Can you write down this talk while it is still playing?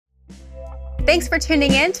Thanks for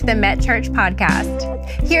tuning in to the Met Church podcast.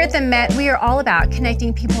 Here at the Met, we are all about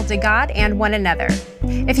connecting people to God and one another.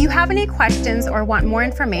 If you have any questions or want more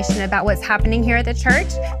information about what's happening here at the church,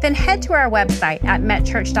 then head to our website at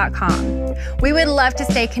metchurch.com. We would love to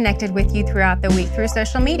stay connected with you throughout the week through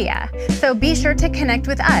social media, so be sure to connect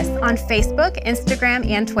with us on Facebook, Instagram,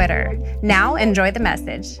 and Twitter. Now, enjoy the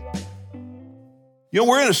message. You know,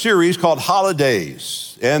 we're in a series called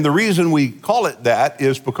Holidaze, and the reason we call it that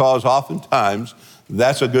is because oftentimes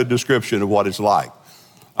that's a good description of what it's like.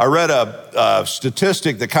 I read a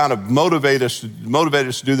statistic that kind of motivated us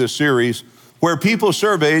to do this series, where people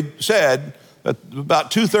surveyed said, that about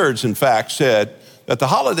 2/3 in fact said, that the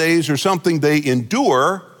holidays are something they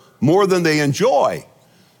endure more than they enjoy.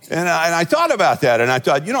 And I thought about that, and I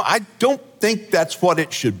thought, I don't think that's what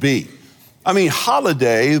it should be. I mean,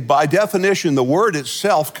 holiday, by definition, the word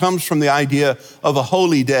itself comes from the idea of a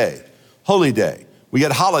holy day. Holy day. We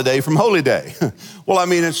get holiday from holy day. Well, I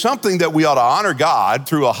mean, it's something that we ought to honor God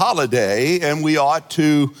through a holiday, and we ought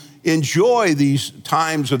to enjoy these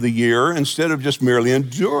times of the year instead of just merely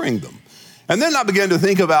enduring them. And then I began to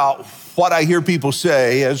think about what I hear people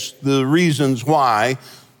say as the reasons why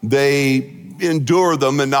they endure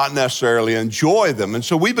them and not necessarily enjoy them. And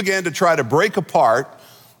so we began to try to break apart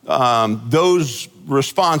those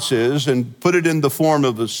responses and put it in the form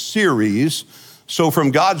of a series. So from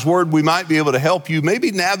God's word, we might be able to help you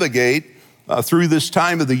maybe navigate through this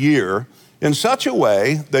time of the year in such a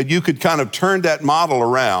way that you could kind of turn that model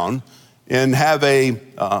around and have a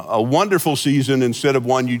wonderful season instead of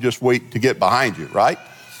one you just wait to get behind you, right?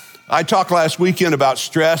 I talked last weekend about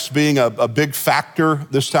stress being a big factor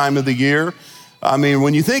this time of the year. I mean,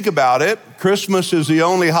 when you think about it, Christmas is the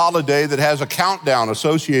only holiday that has a countdown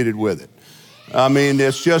associated with it. I mean,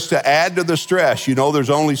 it's just to add to the stress. You know, there's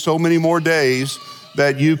only so many more days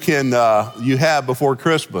that you have before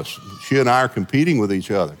Christmas. She and I are competing with each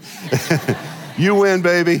other. You win,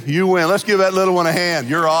 baby. You win. Let's give that little one a hand.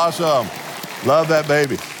 You're awesome. Love that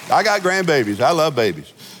baby. I got grandbabies. I love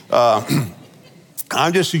babies.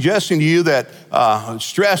 I'm just suggesting to you that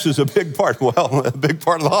stress is a big part of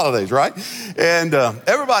the holidays, right? And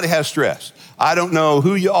everybody has stress. I don't know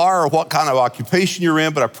who you are or what kind of occupation you're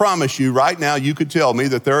in, but I promise you right now, you could tell me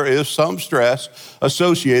that there is some stress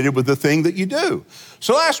associated with the thing that you do.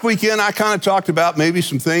 So last weekend, I kind of talked about maybe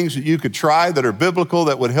some things that you could try that are biblical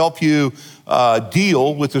that would help you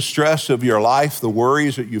deal with the stress of your life, the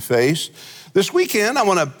worries that you face. This weekend, I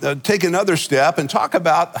want to take another step and talk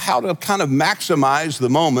about how to kind of maximize the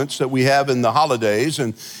moments that we have in the holidays.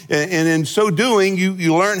 And in so doing,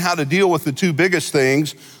 you learn how to deal with the two biggest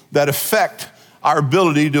things that affect our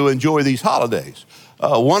ability to enjoy these holidays.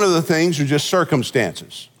 One of the things are just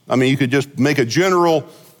circumstances. I mean, you could just make a general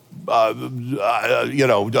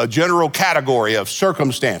category of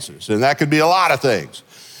circumstances, and that could be a lot of things.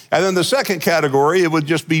 And then the second category, it would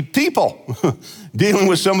just be people, dealing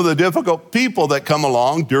with some of the difficult people that come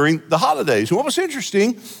along during the holidays. And what was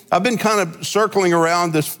interesting, I've been kind of circling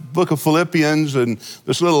around this book of Philippians and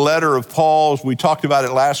this little letter of Paul's. We talked about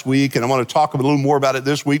it last week, and I want to talk a little more about it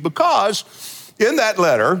this week, because in that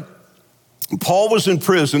letter, Paul was in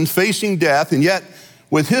prison facing death, and yet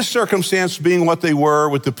with his circumstance being what they were,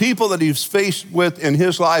 with the people that he's faced with in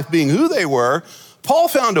his life being who they were, Paul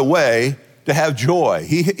found a way to have joy.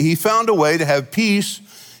 He found a way to have peace.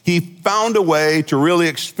 He found a way to really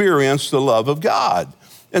experience the love of God.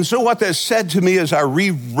 And so what that said to me as I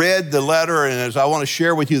reread the letter and as I want to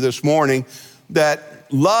share with you this morning, that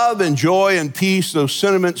love and joy and peace, those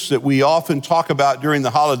sentiments that we often talk about during the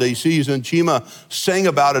holiday season, Chima sang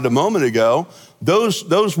about it a moment ago,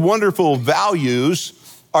 those wonderful values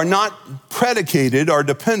are not predicated or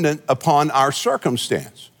dependent upon our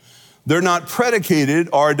circumstance. They're not predicated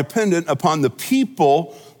or dependent upon the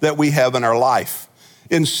people that we have in our life.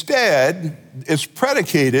 Instead, it's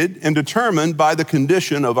predicated and determined by the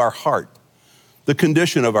condition of our heart. The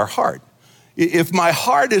condition of our heart. If my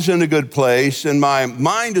heart is in a good place and my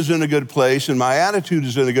mind is in a good place and my attitude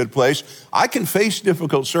is in a good place, I can face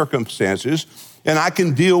difficult circumstances and I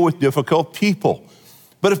can deal with difficult people.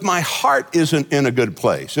 But if my heart isn't in a good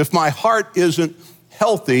place, if my heart isn't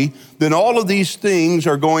healthy, then all of these things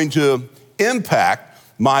are going to impact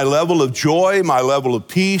my level of joy, my level of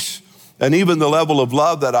peace, and even the level of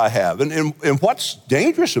love that I have. And what's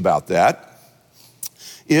dangerous about that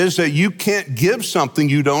is that you can't give something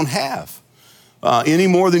you don't have any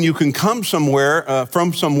more than you can come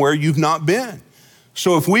from somewhere you've not been.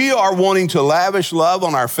 So if we are wanting to lavish love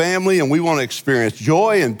on our family and we want to experience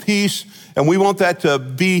joy and peace, and we want that to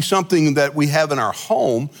be something that we have in our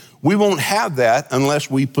home, we won't have that unless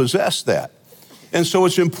we possess that. And so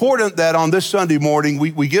it's important that on this Sunday morning,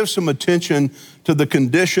 we give some attention to the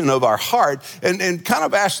condition of our heart and kind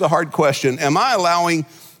of ask the hard question, am I allowing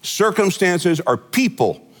circumstances or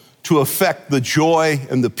people to affect the joy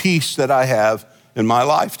and the peace that I have in my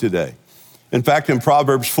life today? In fact, in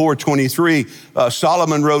Proverbs 4:23,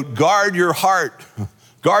 Solomon wrote, guard your heart,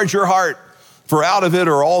 for out of it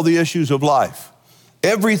are all the issues of life.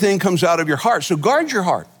 Everything comes out of your heart, so guard your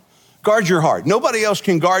heart. Guard your heart. Nobody else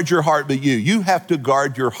can guard your heart but you. You have to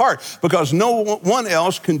guard your heart because no one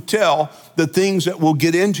else can tell the things that will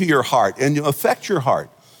get into your heart and affect your heart.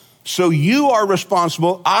 So you are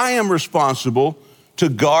responsible, I am responsible to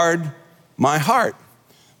guard my heart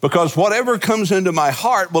because whatever comes into my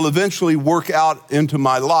heart will eventually work out into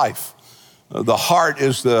my life. The heart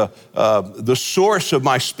is the source of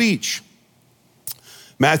my speech.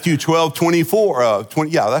 Matthew 12:24,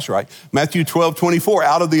 Matthew 12:24,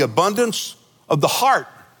 out of the abundance of the heart,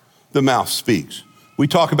 the mouth speaks. We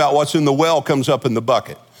talk about what's in the well comes up in the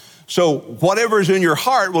bucket. So whatever's in your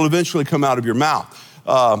heart will eventually come out of your mouth.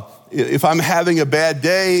 If I'm having a bad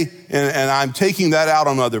day and I'm taking that out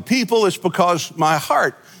on other people, it's because my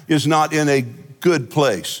heart is not in a good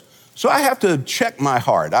place. So I have to check my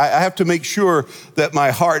heart. I have to make sure that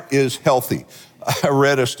my heart is healthy. I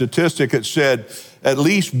read a statistic that said at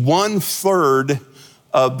least 1/3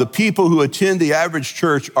 of the people who attend the average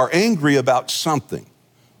church are angry about something.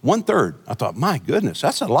 1/3. I thought, my goodness,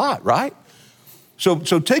 that's a lot, right? So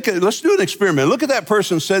let's do an experiment. Look at that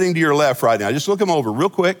person sitting to your left right now. Just look them over real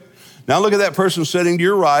quick. Now look at that person sitting to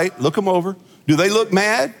your right. Look them over. Do they look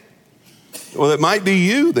mad? Well, it might be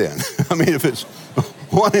you then. I mean, if it's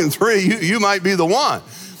 1 in 3, you might be the one.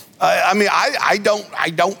 I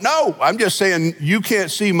don't know. I'm just saying you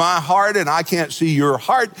can't see my heart and I can't see your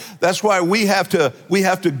heart. That's why we have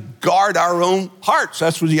to guard our own hearts.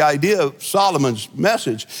 That's the idea of Solomon's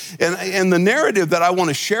message. And the narrative that I want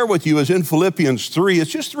to share with you is in Philippians 3.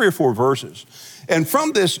 It's just 3 or 4 verses. And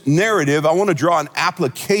from this narrative, I want to draw an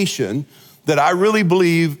application that I really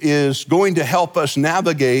believe is going to help us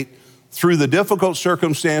navigate through the difficult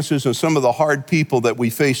circumstances and some of the hard people that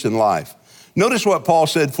we face in life. Notice what Paul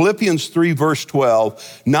said, Philippians 3, verse 12,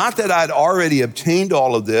 not that I'd already obtained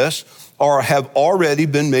all of this or have already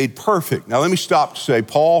been made perfect. Now, let me stop to say,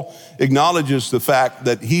 Paul acknowledges the fact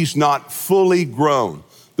that he's not fully grown.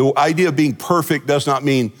 The idea of being perfect does not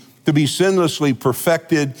mean to be sinlessly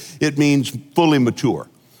perfected. It means fully mature.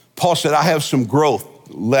 Paul said, I have some growth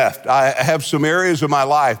left. I have some areas of my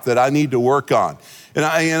life that I need to work on. And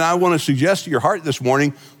I want to suggest to your heart this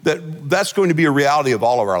morning that that's going to be a reality of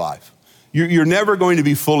all of our life. You're never going to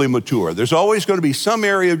be fully mature. There's always going to be some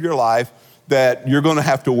area of your life that you're going to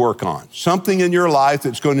have to work on. Something in your life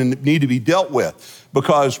that's going to need to be dealt with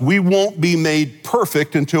because we won't be made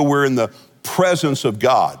perfect until we're in the presence of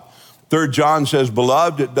God. 3 John says,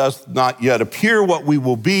 beloved, it does not yet appear what we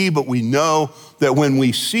will be, but we know that when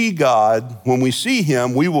we see God, when we see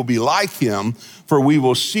him, we will be like him, for we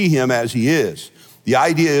will see him as he is. The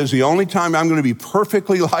idea is the only time I'm going to be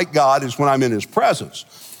perfectly like God is when I'm in his presence.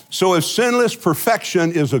 So if sinless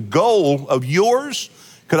perfection is a goal of yours,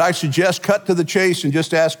 could I suggest cut to the chase and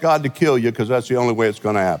just ask God to kill you because that's the only way it's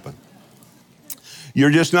going to happen.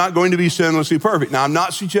 You're just not going to be sinlessly perfect. Now, I'm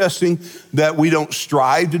not suggesting that we don't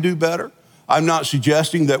strive to do better. I'm not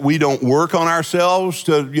suggesting that we don't work on ourselves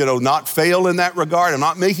to, not fail in that regard. I'm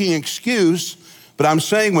not making an excuse. But I'm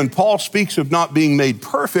saying when Paul speaks of not being made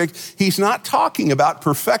perfect, he's not talking about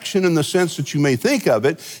perfection in the sense that you may think of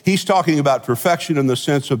it. He's talking about perfection in the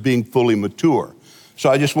sense of being fully mature.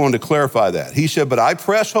 So I just wanted to clarify that. He said, but I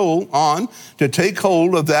press on to take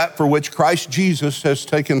hold of that for which Christ Jesus has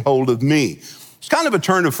taken hold of me. It's kind of a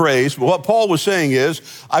turn of phrase, but what Paul was saying is,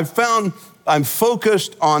 I'm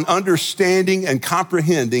focused on understanding and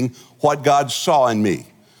comprehending what God saw in me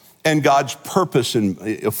and God's purpose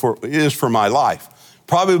is for my life.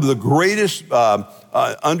 Probably the greatest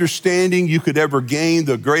understanding you could ever gain,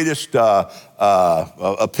 the greatest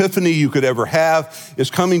epiphany you could ever have is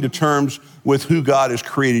coming to terms with who God has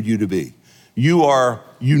created you to be. You are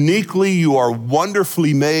uniquely, you are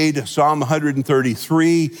wonderfully made. Psalm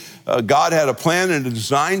 133, God had a plan and a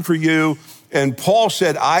design for you. And Paul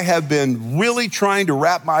said, I have been really trying to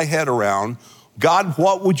wrap my head around, God,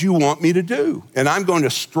 what would you want me to do? And I'm going to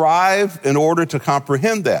strive in order to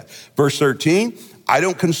comprehend that. Verse 13, I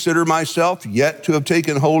don't consider myself yet to have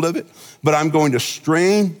taken hold of it, but I'm going to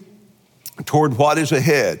strain toward what is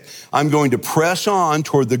ahead. I'm going to press on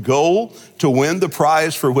toward the goal to win the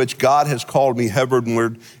prize for which God has called me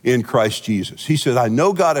heavenward in Christ Jesus. He said, I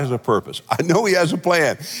know God has a purpose. I know he has a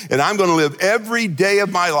plan. And I'm going to live every day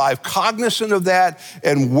of my life cognizant of that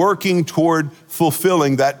and working toward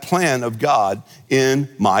fulfilling that plan of God in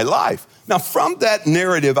my life. Now, from that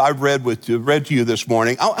narrative I've read to you this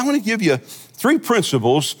morning, I want to give you 3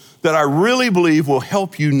 principles that I really believe will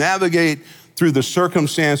help you navigate through the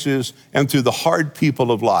circumstances and through the hard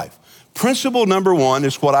people of life. Principle number 1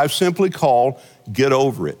 is what I've simply called get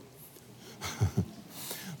over it.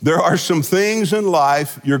 There are some things in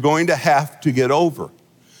life you're going to have to get over.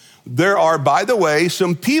 There are, by the way,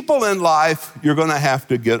 some people in life you're going to have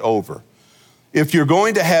to get over. If you're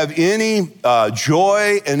going to have any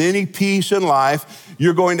joy and any peace in life,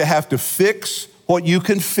 you're going to have to fix what you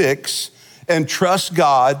can fix and trust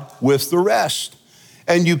God with the rest.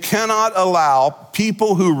 And you cannot allow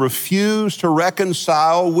people who refuse to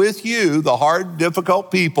reconcile with you, the hard,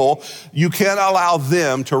 difficult people, you can't allow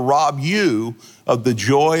them to rob you of the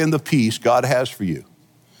joy and the peace God has for you.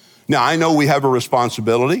 Now, I know we have a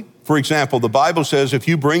responsibility. For example, the Bible says if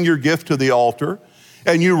you bring your gift to the altar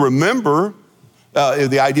and you remember,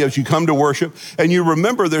 the idea is you come to worship and you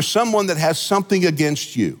remember there's someone that has something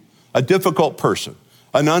against you, a difficult person,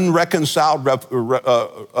 an unreconciled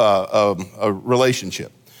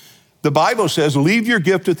relationship. The Bible says, leave your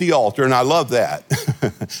gift at the altar, and I love that.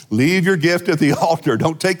 Leave your gift at the altar.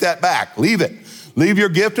 Don't take that back. Leave it. Leave your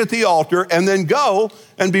gift at the altar, and then go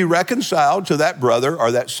and be reconciled to that brother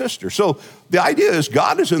or that sister. So the idea is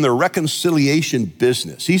God is in the reconciliation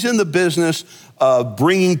business. He's in the business of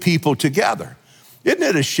bringing people together. Isn't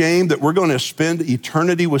it a shame that we're going to spend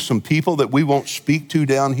eternity with some people that we won't speak to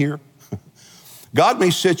down here? God may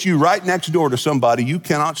sit you right next door to somebody you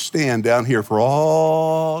cannot stand down here for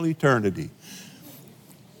all eternity.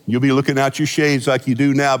 You'll be looking out your shades like you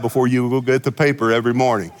do now before you go get the paper every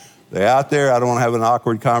morning. They're out there, I don't want to have an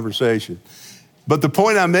awkward conversation. But the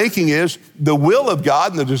point I'm making is the will of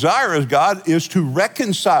God and the desire of God is to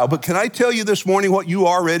reconcile. But can I tell you this morning what you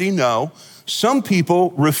already know? Some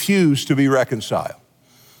people refuse to be reconciled.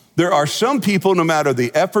 There are some people, no matter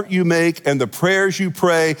the effort you make and the prayers you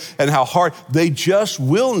pray and how hard, they just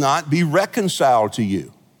will not be reconciled to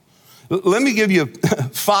you. Let me give you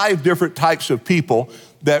 5 different types of people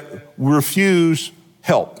that refuse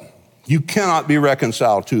help. You cannot be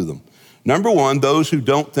reconciled to them. Number 1, those who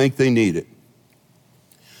don't think they need it.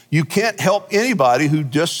 You can't help anybody who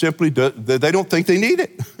just simply they don't think they need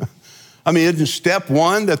it. I mean, isn't step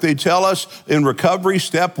 1 that they tell us in recovery,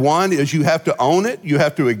 step 1 is you have to own it, you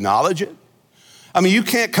have to acknowledge it. I mean, you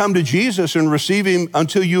can't come to Jesus and receive him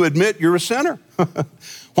until you admit you're a sinner.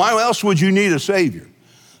 Why else would you need a Savior?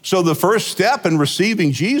 So the first step in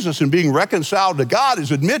receiving Jesus and being reconciled to God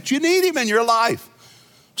is admit you need him in your life.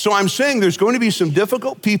 So I'm saying there's going to be some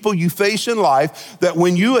difficult people you face in life that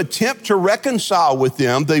when you attempt to reconcile with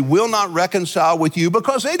them, they will not reconcile with you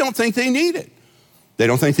because they don't think they need it. They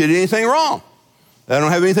don't think they did anything wrong. They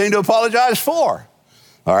don't have anything to apologize for.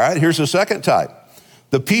 All right, here's the second type.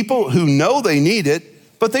 The people who know they need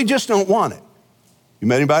it, but they just don't want it. You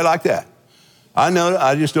met anybody like that? I know,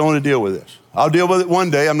 I just don't want to deal with this. I'll deal with it one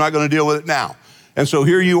day, I'm not going to deal with it now. And so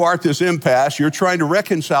here you are at this impasse, you're trying to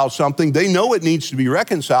reconcile something. They know it needs to be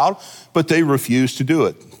reconciled, but they refuse to do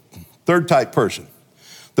it. Third type person,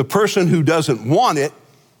 the person who doesn't want it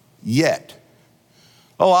yet.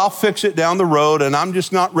 Oh, I'll fix it down the road and I'm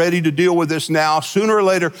just not ready to deal with this now. Sooner or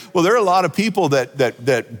later, well, there are a lot of people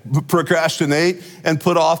that procrastinate and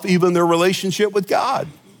put off even their relationship with God.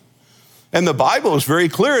 And the Bible is very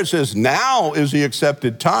clear. It says, now is the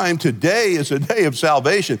accepted time. Today is a day of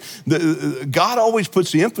salvation. God always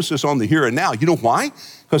puts the emphasis on the here and now. You know why?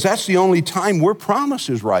 Because that's the only time we're promised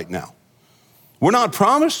is right now. We're not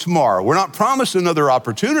promised tomorrow. We're not promised another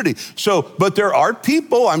opportunity. So, but there are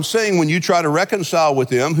people, I'm saying, when you try to reconcile with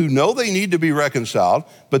them who know they need to be reconciled,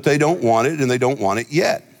 but they don't want it and they don't want it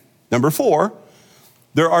yet. Number 4,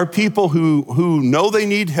 there are people who know they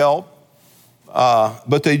need help,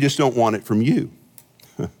 but they just don't want it from you.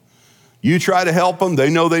 You try to help them, they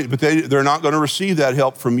know they're not going to receive that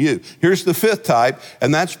help from you. Here's the 5th type,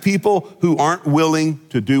 and that's people who aren't willing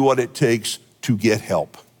to do what it takes to get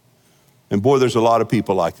help. And boy, there's a lot of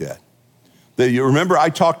people like that. You remember I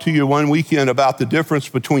talked to you one weekend about the difference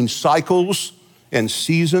between cycles and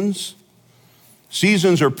seasons.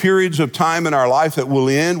 Seasons are periods of time in our life that will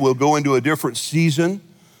end. We'll go into a different season.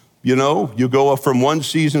 You know, you go from one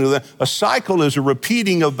season to the other. A cycle is a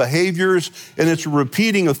repeating of behaviors, and it's a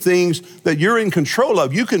repeating of things that you're in control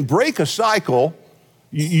of. You can break a cycle.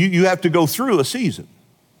 You have to go through a season.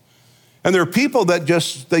 And there are people that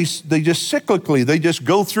they just cyclically, they just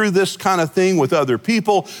go through this kind of thing with other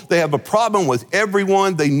people. They have a problem with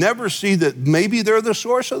everyone. They never see that maybe they're the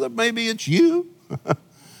source of it, maybe it's you.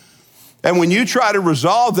 And when you try to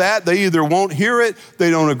resolve that, they either won't hear it,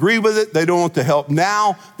 they don't agree with it, they don't want the help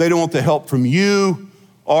now, they don't want the help from you,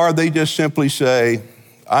 or they just simply say,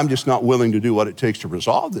 I'm just not willing to do what it takes to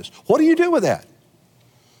resolve this. What do you do with that?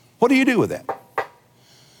 What do you do with that?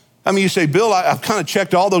 I mean, you say, Bill, I've kind of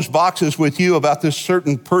checked all those boxes with you about this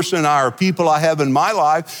certain person or people I have in my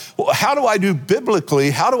life. Well, how do I do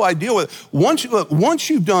biblically? How do I deal with it? Once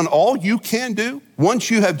you've done all you can do,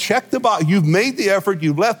 once you have checked the box, you've made the effort,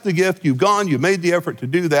 you've left the gift, you've gone, you've made the effort to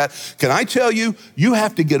do that. Can I tell you, you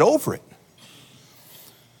have to get over it.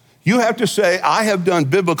 You have to say, I have done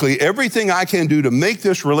biblically everything I can do to make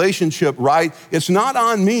this relationship right. It's not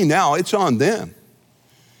on me now, it's on them.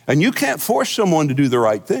 And you can't force someone to do the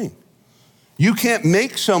right thing. You can't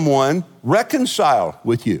make someone reconcile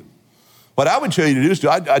with you. What I would tell you to do is,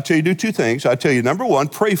 I'd tell you to do two things. I'd tell you, number one,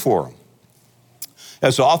 pray for them.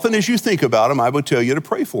 As often as you think about them, I would tell you to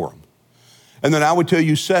pray for them. And then I would tell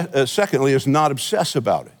you, secondly, is not obsess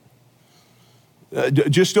about it.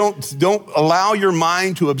 Just don't allow your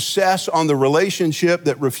mind to obsess on the relationship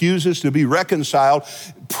that refuses to be reconciled.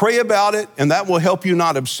 Pray about it, and that will help you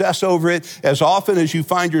not obsess over it. As often as you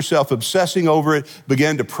find yourself obsessing over it,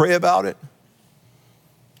 begin to pray about it.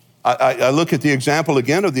 I look at the example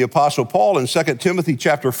again of the Apostle Paul in 2 Timothy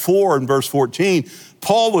chapter 4 and verse 14.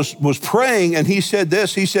 Paul was praying, and he said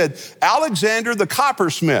this. He said, Alexander the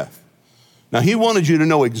coppersmith. Now, he wanted you to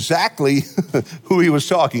know exactly who he was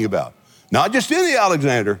talking about. Not just any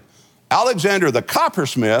Alexander. Alexander the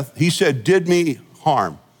coppersmith, he said, did me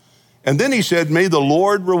harm. And then he said, may the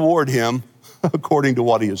Lord reward him according to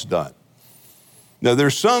what he has done. Now,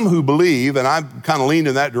 there's some who believe, and I kind of leaned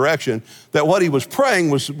in that direction, that what he was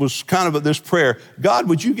praying was kind of this prayer, God,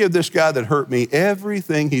 would you give this guy that hurt me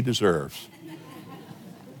everything he deserves?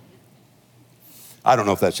 I don't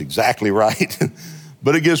know if that's exactly right.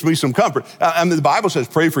 But it gives me some comfort. I mean, the Bible says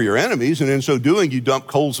pray for your enemies, and in so doing, you dump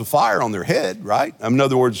coals of fire on their head, right? In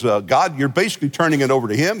other words, God, you're basically turning it over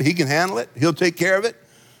to him. He can handle it. He'll take care of it.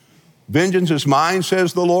 Vengeance is mine,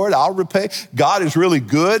 says the Lord. I'll repay. God is really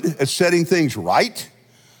good at setting things right.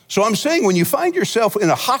 So I'm saying when you find yourself in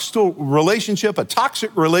a hostile relationship, a toxic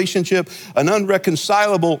relationship, an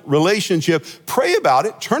unreconcilable relationship, pray about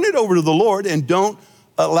it, turn it over to the Lord, and don't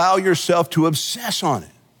allow yourself to obsess on it.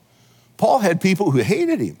 Paul had people who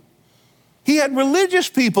hated him. He had religious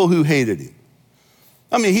people who hated him.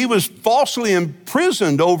 I mean, he was falsely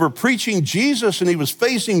imprisoned over preaching Jesus, and he was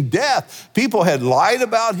facing death. People had lied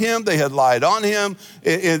about him. They had lied on him.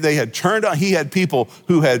 They had turned on. He had people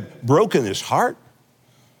who had broken his heart.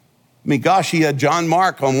 I mean, gosh, he had John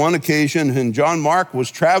Mark on one occasion, and John Mark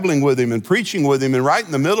was traveling with him and preaching with him, and right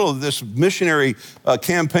in the middle of this missionary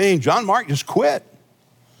campaign, John Mark just quit.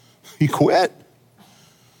 He quit.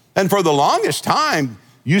 And for the longest time,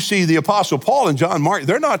 you see the Apostle Paul and John Mark,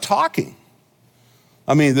 they're not talking.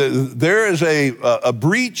 I mean, there is a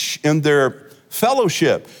breach in their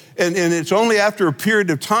fellowship. And it's only after a period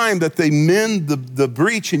of time that they mend the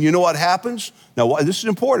breach. And you know what happens? Now, this is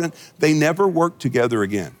important. They never worked together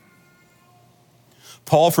again.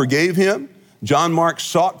 Paul forgave him. John Mark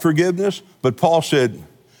sought forgiveness. But Paul said,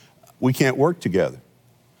 we can't work together.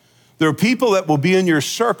 There are people that will be in your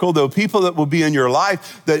circle. There are people that will be in your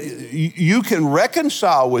life that you can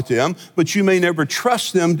reconcile with them, but you may never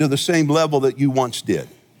trust them to the same level that you once did.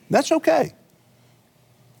 That's okay.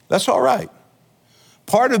 That's all right.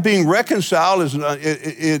 Part of being reconciled is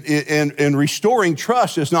in restoring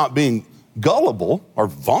trust is not being gullible or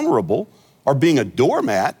vulnerable or being a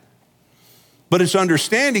doormat, but it's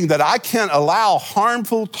understanding that I can't allow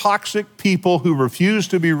harmful, toxic people who refuse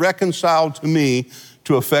to be reconciled to me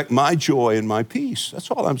to affect my joy and my peace. That's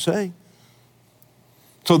all I'm saying.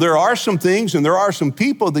 So there are some things and there are some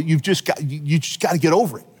people that you just got to get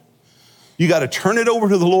over it. You got to turn it over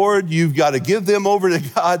to the Lord. You've got to give them over to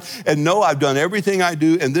God and know I've done everything I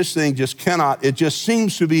do, and this thing just cannot, it just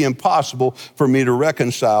seems to be impossible for me to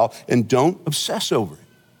reconcile, and don't obsess over it.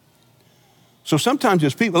 So sometimes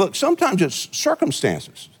it's people, look, sometimes it's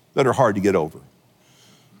circumstances that are hard to get over.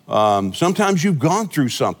 Sometimes you've gone through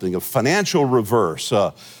something, a financial reverse,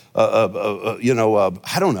 I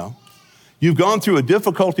don't know. You've gone through a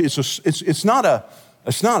difficulty. It's not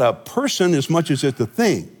a person as much as it's a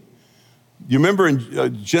thing. You remember in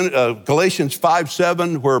Galatians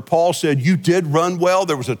 5:7 where Paul said, you did run well.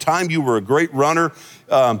 There was a time you were a great runner.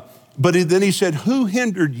 But then he said, who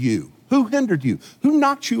hindered you? Who hindered you? Who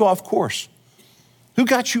knocked you off course? Who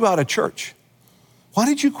got you out of church? Why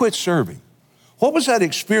did you quit serving? What was that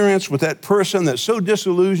experience with that person that so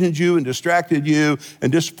disillusioned you and distracted you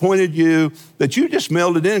and disappointed you that you just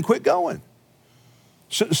melted in and quit going?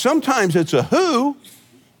 So, sometimes it's a who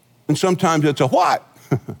and sometimes it's a what.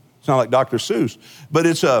 It's not like Dr. Seuss, but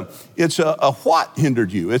it's a what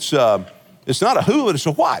hindered you. It's not a who, it's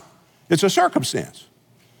a what. It's a circumstance.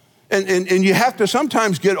 And you have to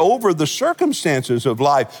sometimes get over the circumstances of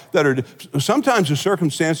life sometimes the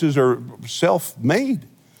circumstances are self-made.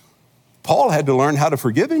 Paul had to learn how to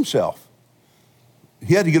forgive himself.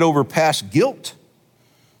 He had to get over past guilt.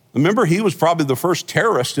 Remember, he was probably the first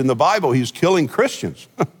terrorist in the Bible. He was killing Christians.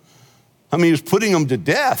 I mean, he was putting them to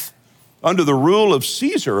death under the rule of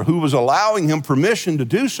Caesar, who was allowing him permission to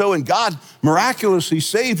do so, and God miraculously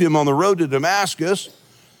saved him on the road to Damascus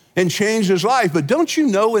and changed his life. But don't you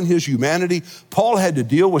know, in his humanity, Paul had to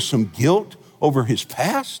deal with some guilt over his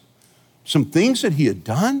past, some things that he had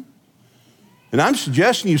done? And I'm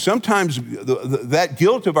suggesting you sometimes that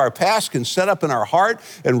guilt of our past can set up in our heart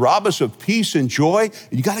and rob us of peace and joy,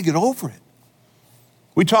 and you got to get over it.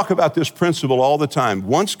 We talk about this principle all the time.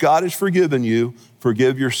 Once God has forgiven you,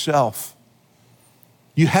 forgive yourself.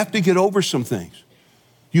 You have to get over some things.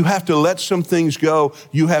 You have to let some things go.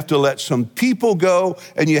 You have to let some people go,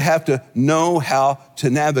 and you have to know how to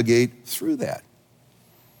navigate through that.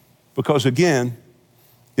 Because again,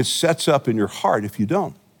 it sets up in your heart if you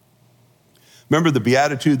don't. Remember the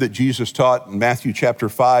beatitude that Jesus taught in Matthew chapter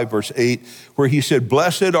 5, verse 8, where he said,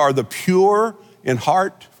 "Blessed are the pure in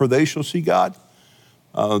heart, for they shall see God."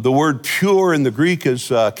 The word pure in the Greek is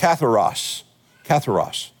katharos.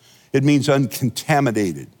 Katharos. It means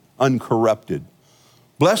uncontaminated, uncorrupted.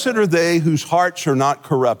 Blessed are they whose hearts are not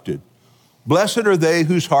corrupted. Blessed are they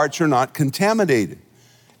whose hearts are not contaminated.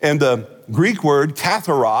 And the Greek word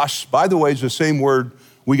katharos, by the way, is the same word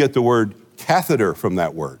we get the word catheter from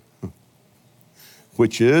that word,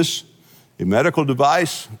 which is a medical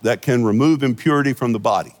device that can remove impurity from the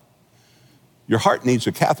body. Your heart needs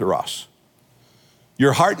a katharos.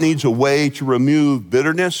 Your heart needs a way to remove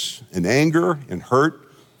bitterness and anger and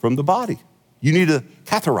hurt from the body. You need a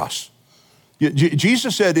katharos.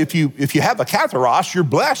 Jesus said if you have a katharos, you're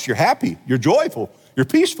blessed, you're happy, you're joyful, you're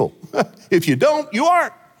peaceful. If you don't, you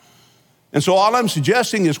aren't. And so all I'm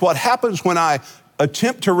suggesting is what happens when I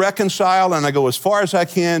attempt to reconcile and I go as far as I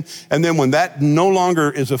can, and then when that no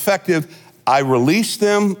longer is effective, I release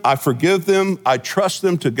them, I forgive them, I trust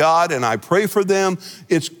them to God, and I pray for them.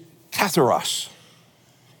 It's katharos.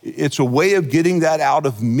 It's a way of getting that out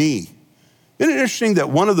of me. Isn't it interesting that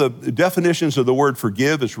one of the definitions of the word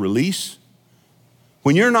forgive is release?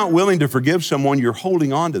 When you're not willing to forgive someone, you're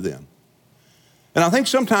holding on to them. And I think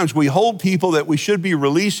sometimes we hold people that we should be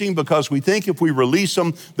releasing because we think if we release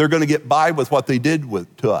them, they're going to get by with what they did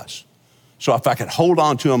to us. So if I can hold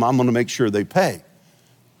on to them, I'm going to make sure they pay.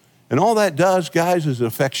 And all that does, guys, is it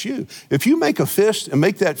affects you. If you make a fist and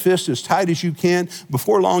make that fist as tight as you can,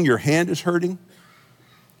 before long your hand is hurting.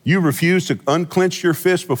 You refuse to unclench your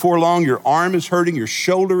fist. Before long, your arm is hurting, your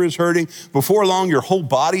shoulder is hurting. Before long, your whole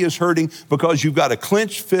body is hurting because you've got a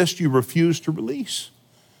clenched fist you refuse to release.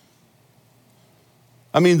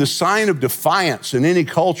 I mean, the sign of defiance in any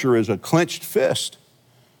culture is a clenched fist.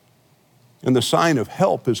 And the sign of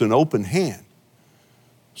help is an open hand.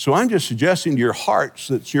 So I'm just suggesting to your hearts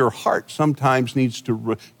that your heart sometimes needs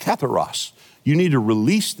to katharos. You need to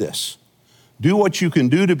release this. Do what you can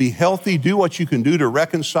do to be healthy. Do what you can do to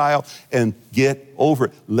reconcile and get over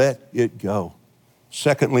it. Let it go.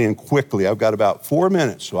 Secondly, and quickly, I've got about 4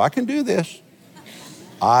 minutes, so I can do this.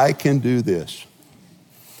 I can do this.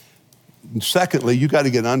 And secondly, you got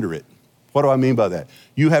to get under it. What do I mean by that?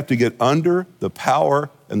 You have to get under the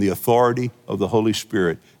power and the authority of the Holy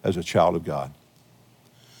Spirit as a child of God.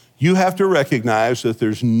 You have to recognize that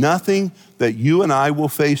there's nothing that you and I will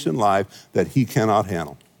face in life that He cannot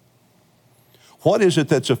handle. What is it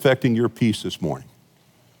that's affecting your peace this morning?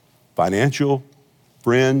 Financial,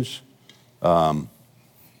 friends,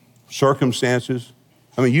 circumstances.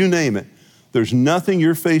 I mean, you name it. There's nothing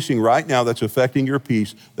you're facing right now that's affecting your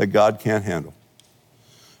peace that God can't handle.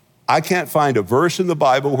 I can't find a verse in the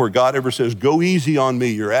Bible where God ever says, go easy on me,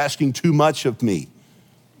 you're asking too much of me.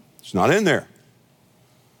 It's not in there.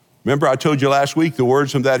 Remember I told you last week the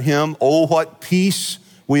words of that hymn, oh, what peace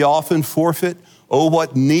we often forfeit. Oh,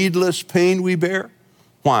 what needless pain we bear.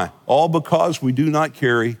 Why? All because we do not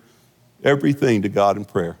carry everything to God in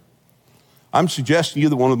prayer. I'm suggesting to you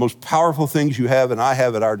that one of the most powerful things you have and I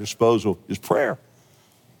have at our disposal is prayer.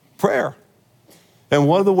 Prayer. And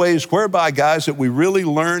one of the ways whereby, guys, that we really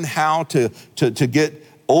learn how to get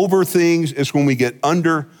over things is when we get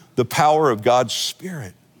under the power of God's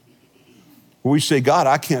Spirit. where we say, God,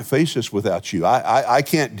 I can't face this without you. I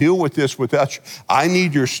can't deal with this without you. I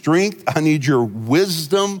need your strength. I need your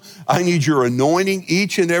wisdom. I need your anointing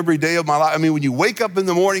each and every day of my life. I mean, when you wake up in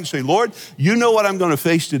the morning, say, Lord, you know what I'm going to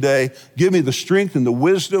face today. Give me the strength and the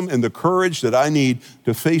wisdom and the courage that I need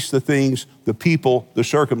to face the things, the people, the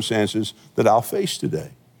circumstances that I'll face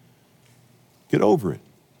today. Get over it.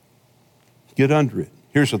 Get under it.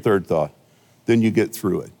 Here's a third thought. Then you get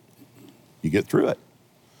through it. You get through it.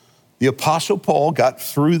 The Apostle Paul got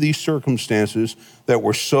through these circumstances that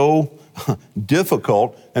were so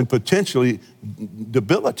difficult and potentially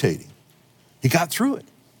debilitating. He got through it.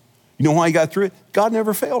 You know why he got through it? God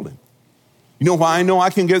never failed him. You know why I know I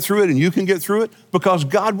can get through it and you can get through it? Because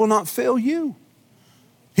God will not fail you.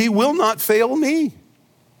 He will not fail me.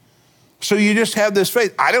 So you just have this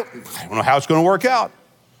faith. I don't know how it's going to work out.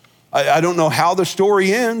 I don't know how the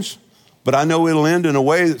story ends, but I know it'll end in a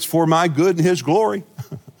way that's for my good and his glory.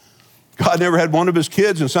 God never had one of his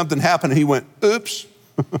kids and something happened and he went, oops,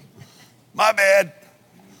 my bad.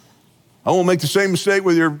 I won't make the same mistake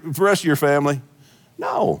with the rest of your family.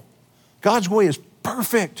 No, God's way is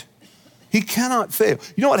perfect. He cannot fail.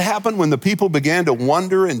 You know what happened when the people began to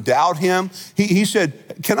wonder and doubt him? He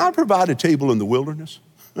said, can I provide a table in the wilderness?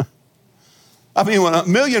 I mean, when 1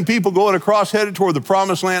 million people going across headed toward the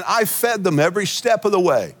promised land, I fed them every step of the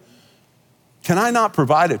way. Can I not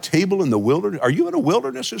provide a table in the wilderness? Are you in a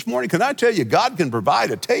wilderness this morning? Can I tell you, God can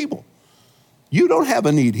provide a table. You don't have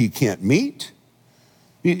a need he can't meet.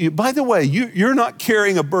 By the way, you're not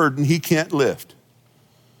carrying a burden he can't lift.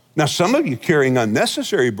 Now, some of you carrying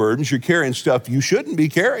unnecessary burdens. You're carrying stuff you shouldn't be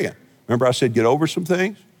carrying. Remember I said get over some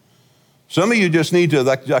things? Some of you just need to,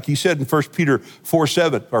 like he said in 1 Peter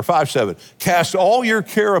 4:7 or 5:7, cast all your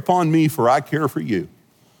care upon me, for I care for you.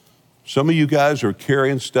 Some of you guys are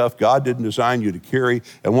carrying stuff God didn't design you to carry,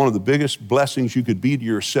 and one of the biggest blessings you could be to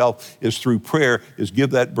yourself is through prayer, is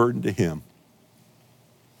give that burden to him.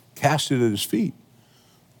 Cast it at his feet.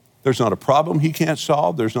 There's not a problem he can't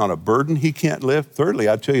solve. There's not a burden he can't lift. Thirdly,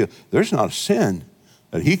 I tell you, there's not a sin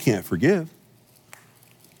that he can't forgive.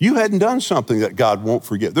 You hadn't done something that God won't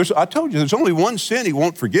forgive. I told you, there's only one sin he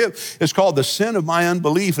won't forgive. It's called the sin of my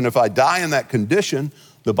unbelief, and if I die in that condition,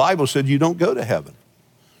 the Bible said you don't go to heaven.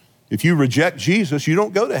 If you reject Jesus, you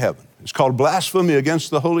don't go to heaven. It's called blasphemy against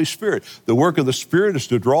the Holy Spirit. The work of the Spirit is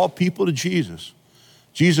to draw people to Jesus.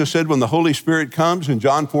 Jesus said when the Holy Spirit comes in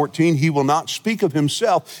John 14, he will not speak of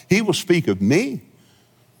himself, he will speak of me.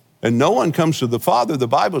 And no one comes to the Father, the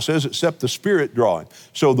Bible says, except the Spirit drawing.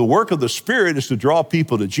 So the work of the Spirit is to draw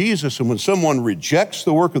people to Jesus, and when someone rejects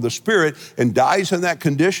the work of the Spirit and dies in that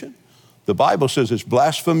condition, the Bible says it's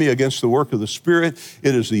blasphemy against the work of the Spirit.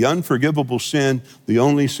 It is the unforgivable sin. The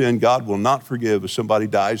only sin God will not forgive if somebody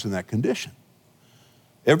dies in that condition.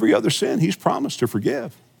 Every other sin he's promised to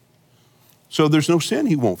forgive. So there's no sin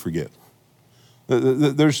he won't forgive.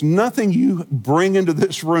 There's nothing you bring into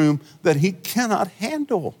this room that he cannot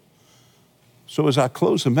handle. So as I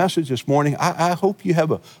close the message this morning, I hope you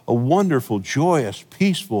have a wonderful, joyous,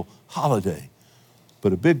 peaceful holiday.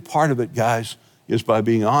 But a big part of it, guys, is by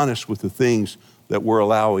being honest with the things that we're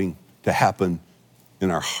allowing to happen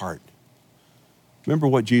in our heart. Remember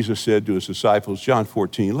what Jesus said to his disciples, John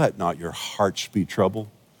 14, let not your hearts be troubled.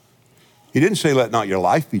 He didn't say let not your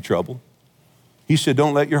life be troubled. He said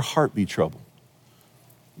don't let your heart be troubled.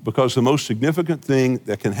 Because the most significant thing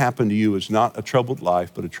that can happen to you is not a troubled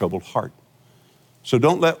life, but a troubled heart. So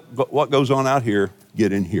don't let what goes on out here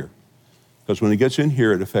get in here. Because when it gets in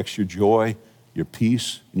here, it affects your joy, your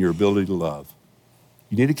peace, and your ability to love.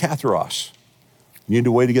 You need a katharos. You need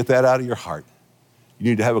a way to get that out of your heart. You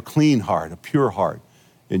need to have a clean heart, a pure heart.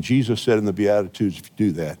 And Jesus said in the Beatitudes, if you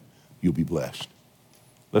do that, you'll be blessed.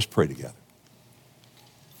 Let's pray together.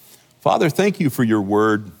 Father, thank you for your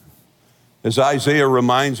word. As Isaiah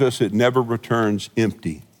reminds us, it never returns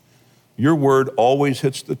empty. Your word always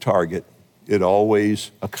hits the target. It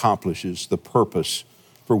always accomplishes the purpose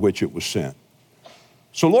for which it was sent.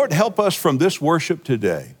 So Lord, help us from this worship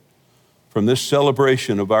today, from this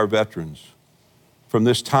celebration of our veterans, from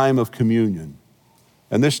this time of communion,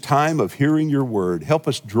 and this time of hearing your word. Help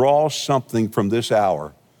us draw something from this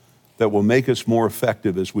hour that will make us more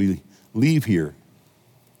effective as we leave here.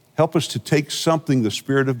 Help us to take something the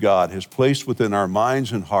Spirit of God has placed within our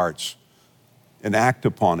minds and hearts and act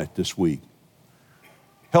upon it this week.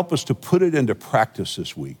 Help us to put it into practice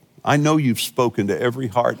this week. I know you've spoken to every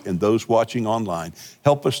heart and those watching online.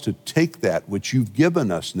 Help us to take that which you've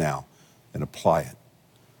given us now and apply it.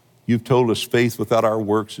 You've told us faith without our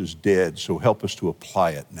works is dead, so help us to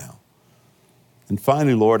apply it now. And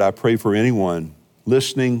finally, Lord, I pray for anyone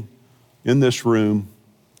listening in this room,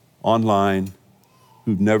 online,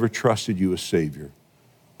 who've never trusted you as Savior.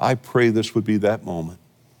 I pray this would be that moment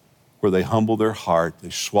where they humble their heart, they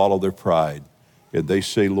swallow their pride, and they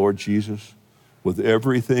say, Lord Jesus, with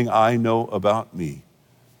everything I know about me,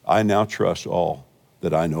 I now trust all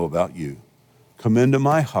that I know about you. Come into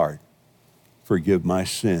my heart, forgive my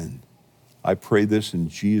sin. I pray this in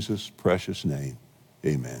Jesus' precious name.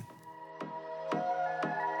 Amen.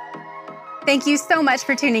 Thank you so much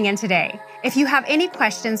for tuning in today. If you have any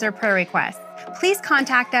questions or prayer requests, please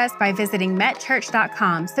contact us by visiting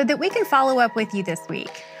metchurch.com so that we can follow up with you this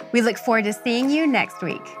week. We look forward to seeing you next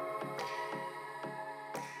week.